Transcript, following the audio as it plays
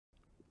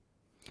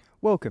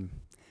Welcome.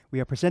 We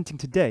are presenting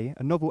today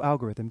a novel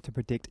algorithm to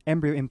predict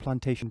embryo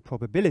implantation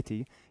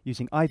probability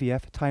using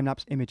IVF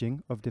time-lapse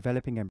imaging of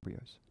developing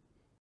embryos.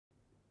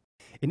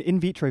 In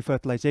vitro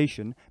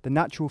fertilization, the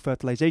natural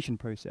fertilization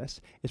process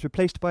is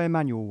replaced by a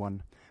manual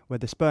one, where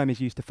the sperm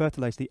is used to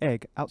fertilize the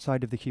egg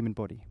outside of the human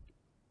body.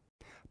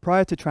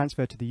 Prior to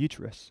transfer to the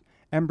uterus,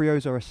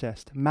 embryos are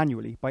assessed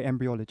manually by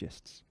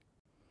embryologists.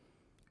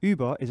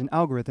 UBAR is an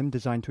algorithm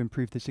designed to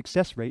improve the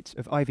success rates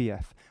of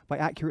IVF by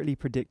accurately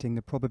predicting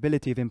the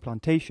probability of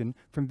implantation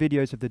from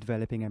videos of the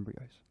developing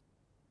embryos.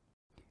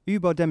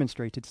 UBAR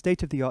demonstrated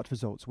state-of-the-art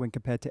results when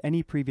compared to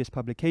any previous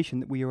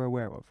publication that we are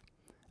aware of,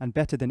 and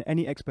better than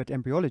any expert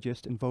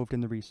embryologist involved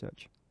in the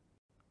research.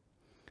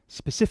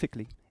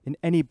 Specifically, in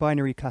any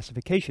binary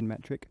classification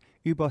metric,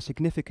 UBAR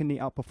significantly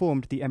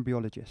outperformed the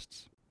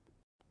embryologists.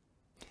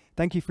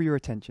 Thank you for your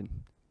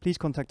attention. Please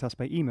contact us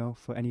by email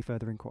for any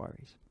further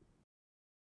inquiries.